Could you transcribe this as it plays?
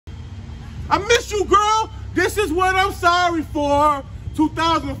I miss you, girl. This is what I'm sorry for.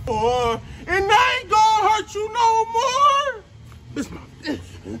 2004. And I ain't gonna hurt you no more. This my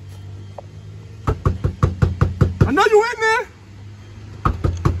bitch. I know you in there.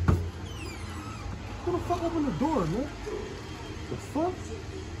 Who the fuck opened the door, man? The fuck?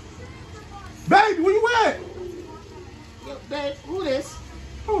 Baby, where you at? Yo, babe, who this?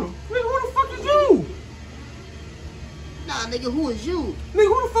 Hold on. Nigga, who the fuck is you? Nah, nigga, who is you? Nigga,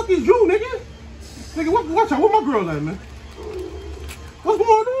 who the fuck is you, nigga? Nigga, watch out. Where my girl at, man? What's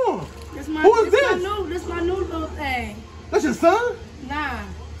going on? This my, who is this? This my new little thing. That's your son? Nah.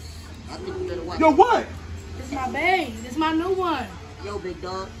 I think you better watch. Yo, what? This my babe. This my new one. Yo, big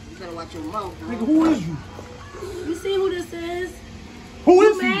dog, you better watch your mouth, bro. Nigga, who is you? You see who this is? Who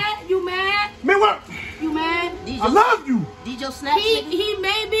is you mad? You mad? Man, what? You mad? I love you. DJ Snap, He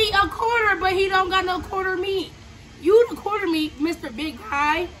may be a quarter, but he don't got no quarter meat. You the quarter meat, Mr. Big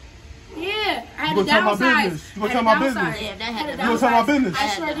Guy. Yeah, I had to downsize. You gonna tell my business? Yeah, that had to You gonna tell my business? I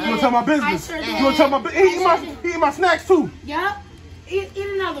sure did. You gonna tell my business? I sure did. You gonna tell my business? Eat my snacks too. Yup. Eat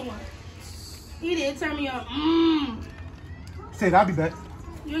another one. Eat it. Turn me on. Say it, I'll be back.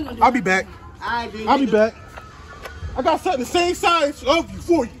 You ain't gonna do I'll be back. All right, big I'll be nigga. back. I got something the same size of you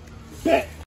for you. Bet.